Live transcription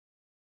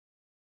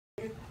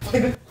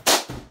I'm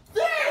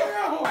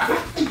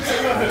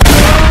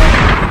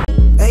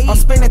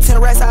spending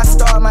 10 racks, I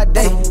start my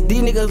day.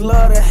 These niggas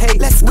love to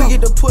hate. Let's go. We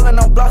get to pulling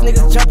on blocks,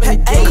 niggas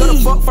jumping.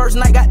 Could've fucked first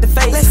night, got the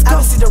face. Let's go.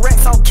 I see the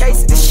racks on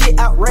cases, this shit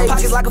outrageous.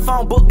 Pockets like a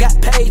phone book, got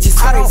pages.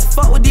 I don't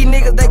fuck with these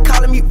niggas, they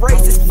calling me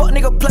racist. Fuck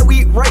nigga play,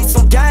 we race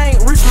some gang.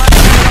 Reach my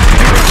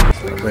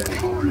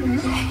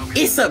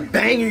It's a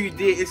banger you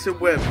did. It's your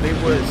boy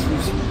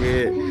Playboizuse.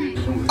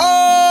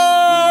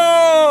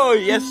 Oh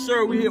yes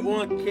sir, we hit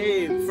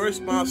 1K.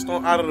 First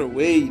milestone out of the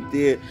way, you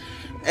did.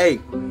 Hey,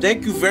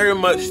 thank you very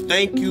much.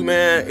 Thank you,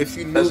 man. If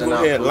you new, go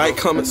ahead, like,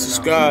 comment,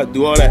 subscribe,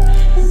 do all that.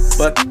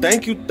 But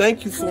thank you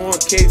for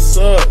 1K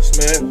subs,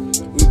 man.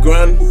 We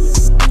grind.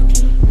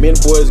 Me and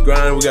the boys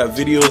grind. We got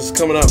videos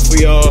coming out for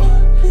y'all.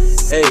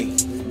 Hey,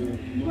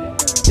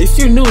 if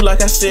you new,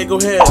 like I said, go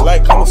ahead,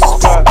 like, comment,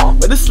 subscribe.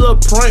 But this little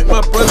prank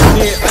my brother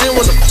did, I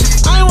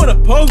didn't wanna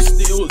post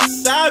it. It was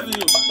savage.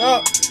 It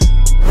was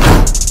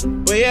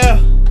but yeah,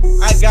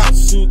 I got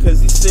to,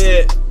 cause he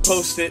said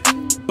post it.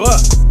 But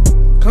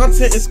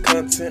content is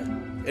content.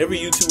 Every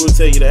YouTuber will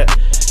tell you that.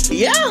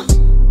 Yeah.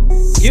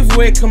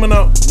 Giveaway coming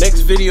out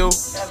next video.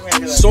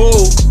 So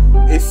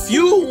if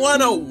you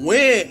wanna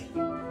win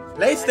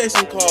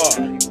PlayStation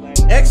card,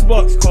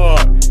 Xbox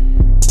card,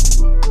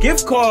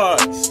 gift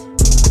cards,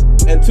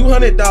 and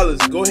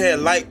 $200, go ahead,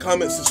 like,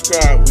 comment,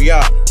 subscribe. We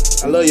out.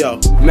 I love y'all.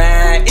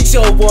 Man, it's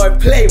your boy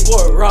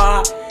Playboy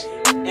Raw.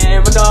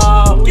 And my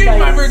dog. Get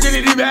my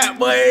virginity back,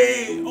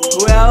 boy.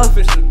 Oh. Well,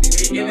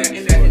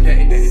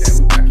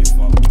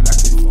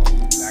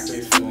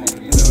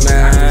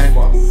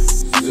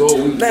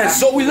 Man,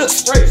 so we look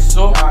straight,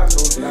 so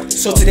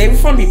today we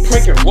finna be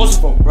pranking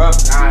Roosevelt, bro.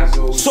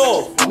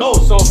 So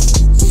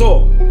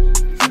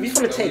we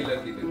finna take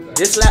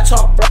this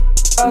laptop, bro.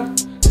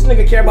 This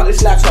nigga care about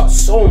this laptop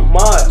so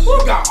much.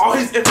 He got all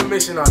his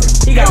information on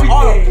it. He got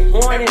all the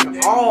porn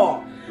and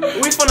all.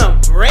 We finna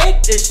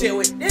break this shit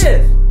with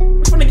this.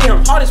 We finna get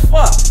him hot as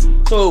fuck.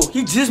 So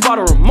he just bought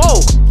a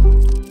remote.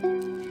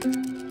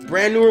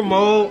 Brand new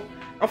remote.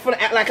 I'm finna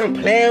act like I'm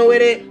playing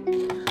with it.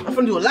 I'm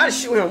finna do a lot of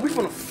shit with him. We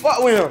finna fuck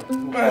with him.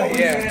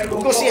 Yeah.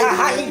 We're gonna see how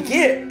hot he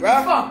get,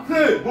 bro. Fuck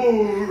good.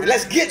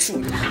 Let's get to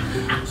it.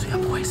 So your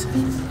boys.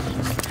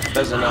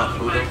 That's enough,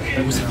 Pluto.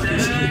 There you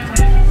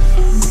go.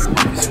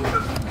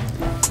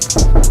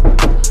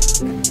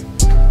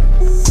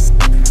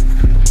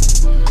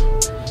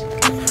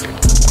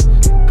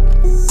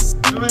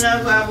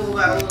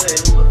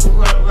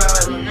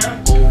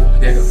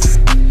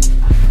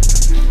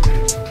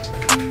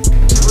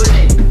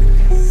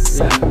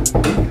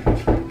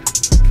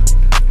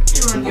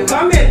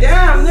 Calm it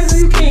down, nigga.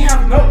 You can't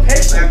have no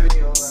patience.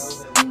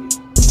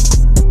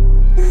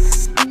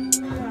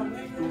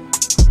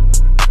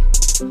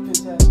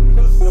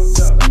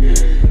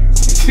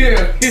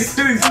 Yeah, it's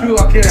really cool.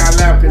 I can't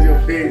laugh because your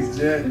face,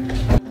 Jack.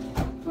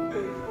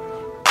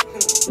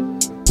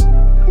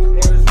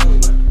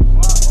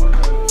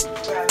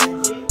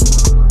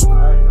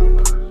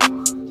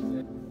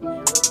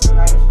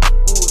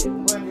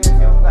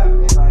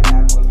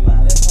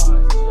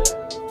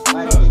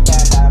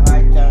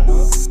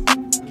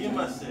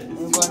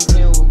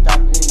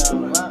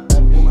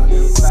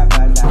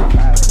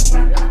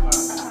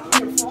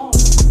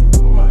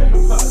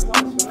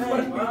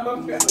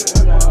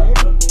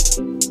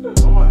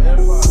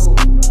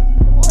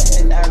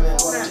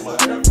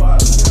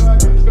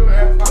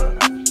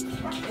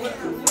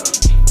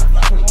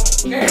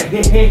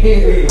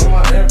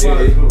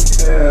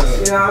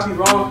 Yeah, I'll be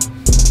wrong.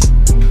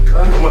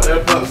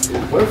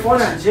 Where for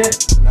that jet?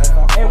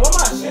 Hey, where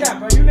my shit at,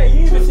 bro? You ain't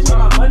even send me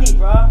my money,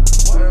 bro.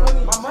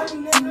 My money,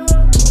 nigga.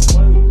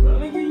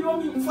 Nigga, you owe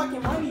me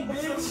fucking money,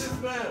 bitch.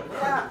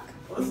 Yeah.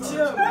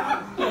 Chill, man.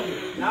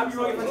 Now I be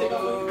wrong if I take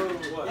off.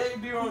 Yeah, you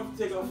be wrong if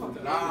you take off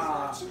fucking. Nah.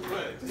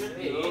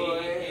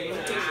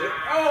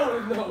 Oh,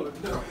 no.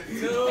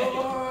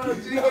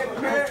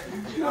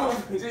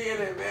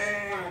 Jigging it,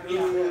 man.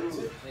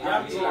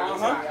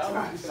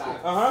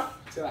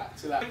 Chill out.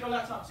 Take your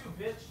laptop too,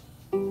 bitch.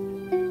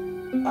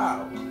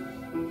 Wow.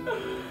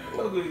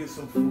 We'll go get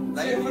some food.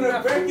 Like, you're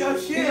gonna break your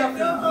shit. Yeah,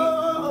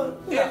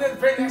 let's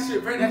break that shit.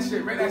 Break that shit,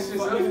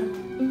 so.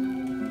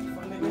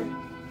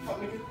 Fuck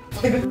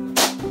nigga.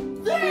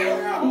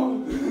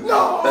 Damn! No!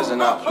 That's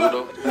enough,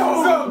 Pluto.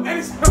 No! So,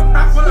 anytime I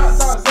pull out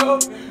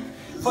something,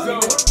 no!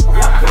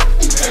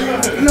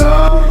 No!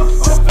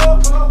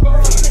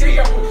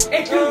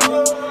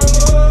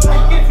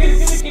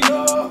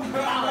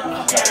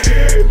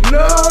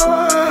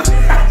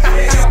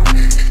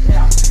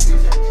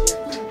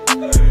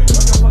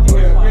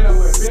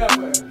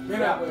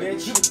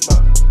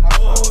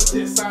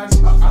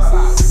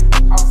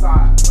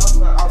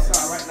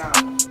 Outside right now.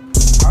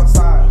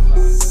 Outside.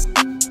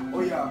 Oh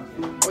yeah,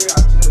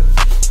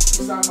 just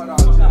inside my dog.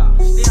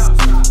 Stay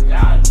outside.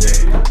 Yeah,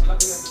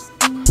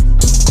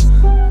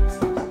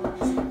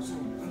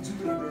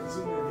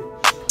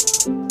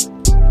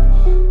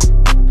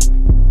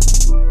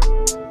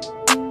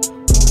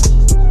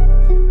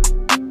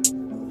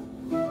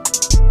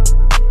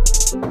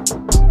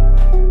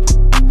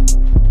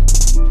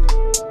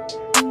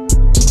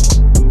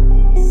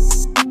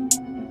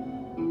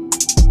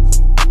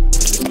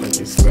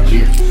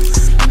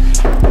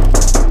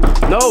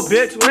 No,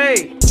 bitch,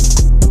 wait.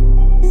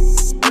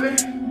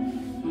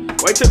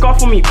 Why you took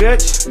off on me,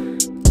 bitch?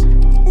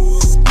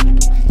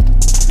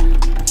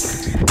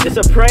 It's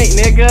a prank,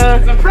 nigga.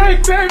 It's a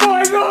prank,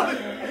 playboizuse.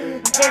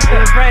 It's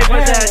a prank,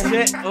 put that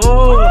shit.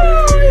 Oh,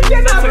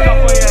 get off on your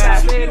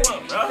ass.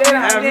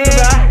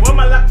 Where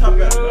my laptop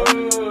at, bro?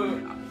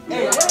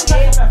 Hey, where's my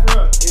laptop at,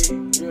 bro?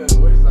 Hey,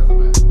 where's my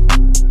laptop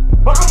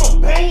at? But I'm a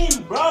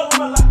bang, bro. Where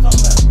my laptop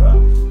at, bro?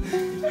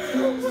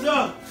 So,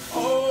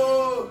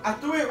 I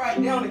threw it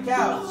right there on the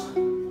couch.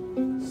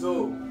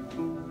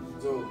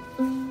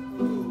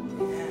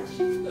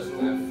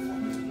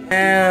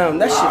 Damn,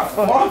 that shit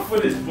fuck for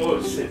this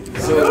bullshit.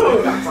 So,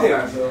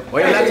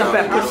 where your laptop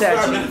at? Push that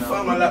shit.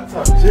 Find my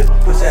laptop, shit.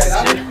 Push that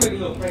shit.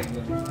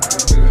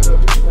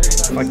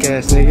 Fuck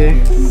ass nigga.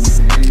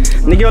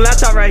 Nigga, your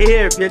laptop right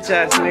here, bitch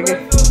ass nigga.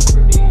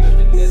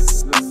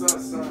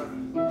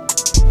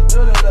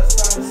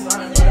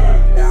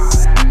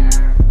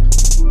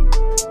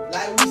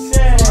 Like we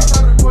said, I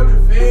tried to record the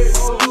vid. Oh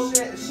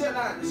shit, the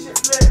shit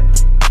flipped.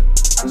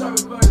 I tried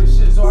to record this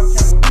shit, so I can't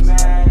with the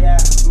man. Yeah,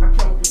 I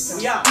can't with the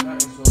man. Yeah.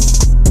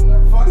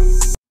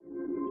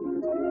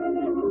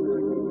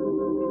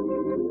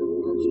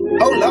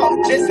 Oh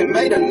Lord, Jesse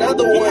made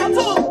another one.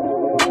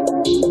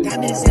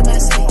 Diamonds in my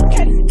safe,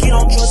 get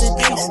on drugs and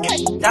pace.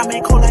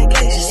 Diamond cold like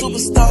glacier,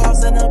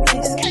 superstars in a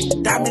place.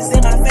 Diamonds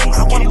in my face,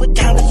 I wanna put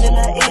diamonds in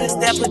my ears,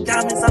 that put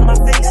diamonds on my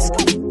face.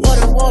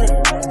 Water,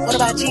 what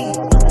about G?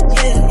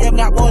 Yeah, we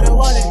got water.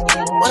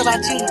 What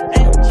about G?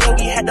 Yeah,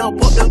 we had to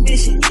abort the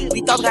mission.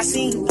 We thought we got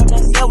seen.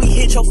 Yeah, we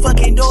hit your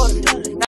fucking daughter.